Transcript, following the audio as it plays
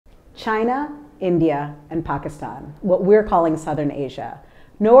China, India, and Pakistan, what we're calling Southern Asia.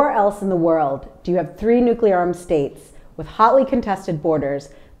 Nowhere else in the world do you have three nuclear-armed states with hotly contested borders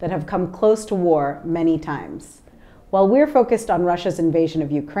that have come close to war many times. While we're focused on Russia's invasion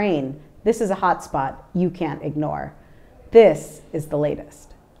of Ukraine, this is a hotspot you can't ignore. This is the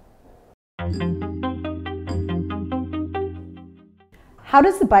latest. How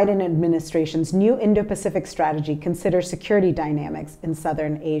does the Biden administration's new Indo-Pacific strategy consider security dynamics in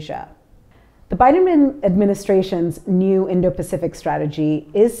Southern Asia? The Biden administration's new Indo-Pacific strategy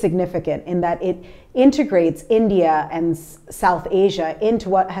is significant in that it integrates India and South Asia into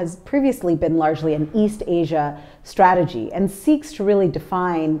what has previously been largely an East Asia strategy and seeks to really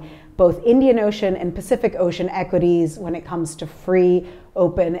define both Indian Ocean and Pacific Ocean equities when it comes to free,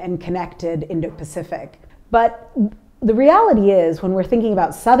 open, and connected Indo-Pacific. But the reality is, when we're thinking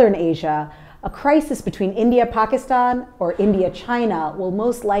about Southern Asia, a crisis between India-Pakistan or India-China will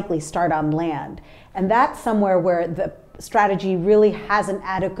most likely start on land. And that's somewhere where the strategy really hasn't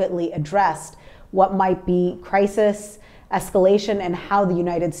adequately addressed what might be crisis, escalation, and how the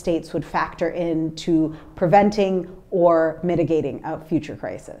United States would factor into preventing or mitigating a future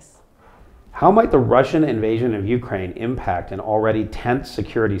crisis. How might the Russian invasion of Ukraine impact an already tense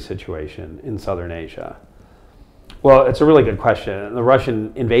security situation in Southern Asia? Well, it's a really good question. The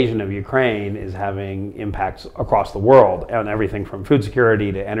Russian invasion of Ukraine is having impacts across the world on everything from food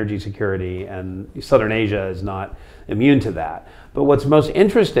security to energy security, and Southern Asia is not immune to that. But what's most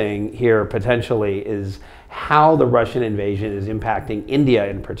interesting here potentially is how the Russian invasion is impacting India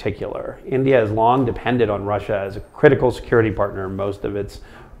in particular. India has long depended on Russia as a critical security partner. Most of its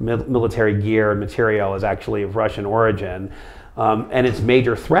military gear and material is actually of Russian origin, and its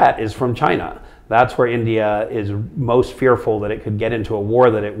major threat is from China. That's where India is most fearful that it could get into a war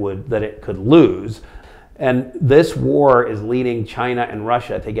that it could lose. And this war is leading China and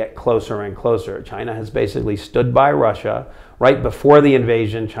Russia to get closer and closer. China has basically stood by Russia. Right before the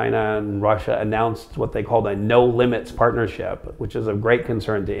invasion, China and Russia announced what they called a no limits partnership, which is of great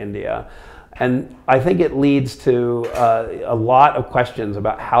concern to India. And I think it leads to a lot of questions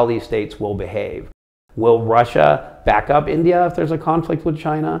about how these states will behave. Will Russia back up India if there's a conflict with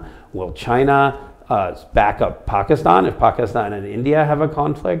China? Will China back up Pakistan if Pakistan and India have a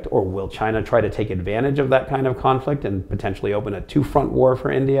conflict? Or will China try to take advantage of that kind of conflict and potentially open a two-front war for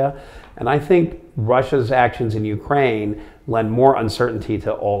India? And I think Russia's actions in Ukraine lend more uncertainty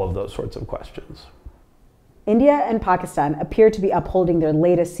to all of those sorts of questions. India and Pakistan appear to be upholding their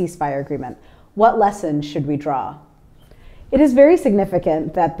latest ceasefire agreement. What lessons should we draw? It is very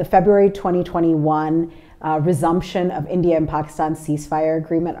significant that the February 2021 resumption of India and Pakistan's ceasefire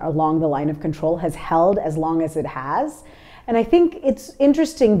agreement along the line of control has held as long as it has. And I think it's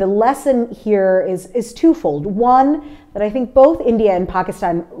interesting, the lesson here is twofold. One, that I think both India and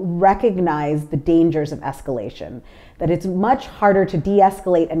Pakistan recognize the dangers of escalation, that it's much harder to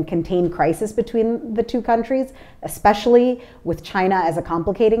de-escalate and contain crisis between the two countries, especially with China as a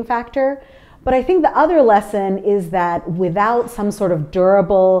complicating factor. But I think the other lesson is that without some sort of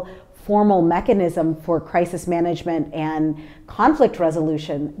durable, formal mechanism for crisis management and conflict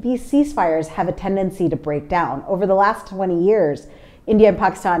resolution, these ceasefires have a tendency to break down. Over the last 20 years, India and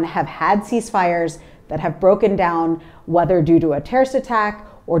Pakistan have had ceasefires that have broken down, whether due to a terrorist attack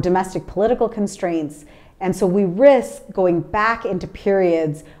or domestic political constraints. And so we risk going back into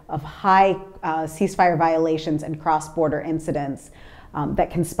periods of high ceasefire violations and cross-border incidents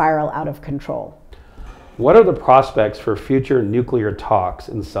that can spiral out of control. What are the prospects for future nuclear talks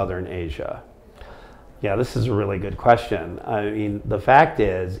in Southern Asia? Yeah, this is a really good question. I mean, the fact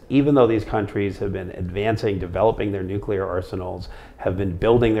is, even though these countries have been advancing, developing their nuclear arsenals, have been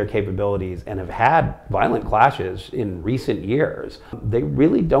building their capabilities, and have had violent clashes in recent years, they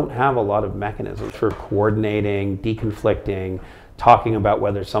really don't have a lot of mechanisms for coordinating, deconflicting, talking about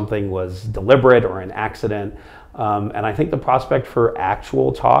whether something was deliberate or an accident. And I think the prospect for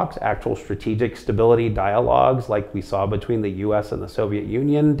actual talks, actual strategic stability dialogues like we saw between the US and the Soviet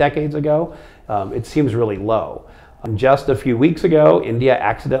Union decades ago, it seems really low. Just a few weeks ago, India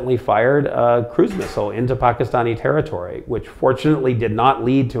accidentally fired a cruise missile into Pakistani territory, which fortunately did not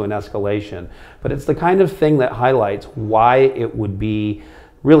lead to an escalation. But it's the kind of thing that highlights why it would be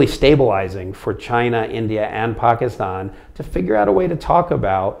really stabilizing for China, India, and Pakistan to figure out a way to talk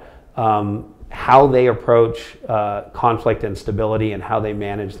about how they approach conflict and stability and how they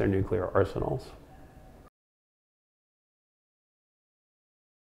manage their nuclear arsenals.